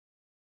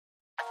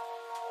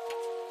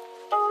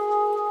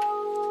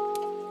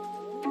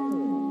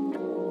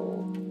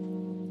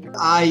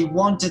I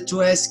wanted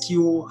to ask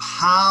you,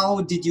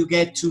 how did you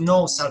get to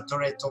know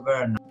Sartoretto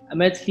Verna? I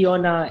met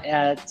Fiona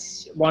at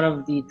one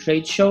of the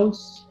trade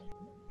shows.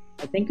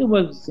 I think it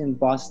was in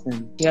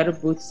Boston. He had a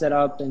booth set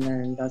up, and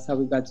then that's how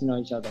we got to know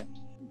each other.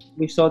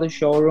 We saw the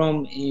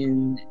showroom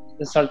in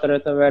the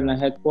Sartoretto Verna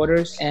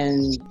headquarters,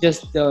 and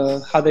just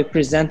how they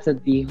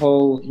presented the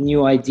whole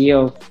new idea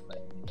of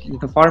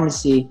the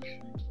pharmacy.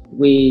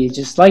 We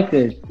just liked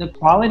it. The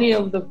quality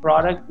of the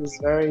product is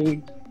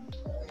very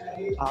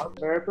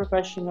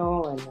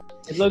professional, and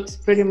it looks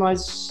pretty much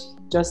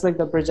just like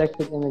the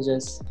projected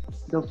images.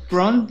 The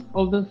front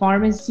of the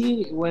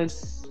pharmacy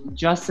was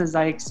just as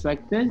I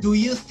expected. Do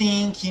you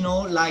think,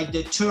 like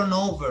the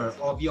turnover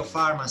of your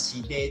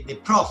pharmacy, the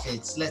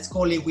profits, let's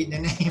call it with the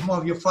name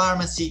of your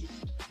pharmacy,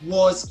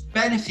 was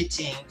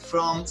benefiting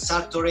from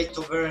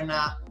Sartoretto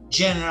Verna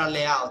general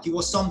layout? It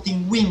was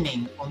something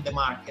winning on the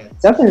market.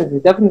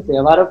 Definitely.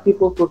 A lot of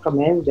people who come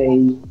in,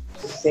 they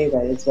say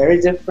that it's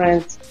very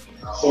different.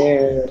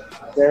 They're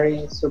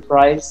very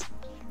surprised.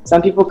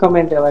 Some people come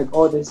in, they're like,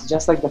 oh, this is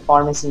just like the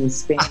pharmacy in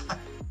Spain.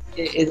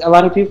 A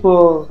lot of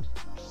people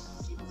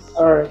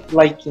are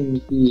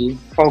liking the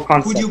whole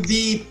concept. Could you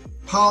be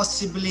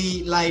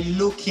possibly like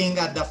looking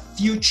at the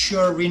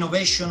future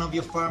renovation of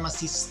your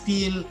pharmacy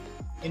still,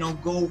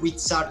 go with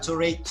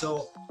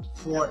Sartoretto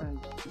for...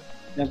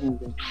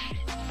 Definitely.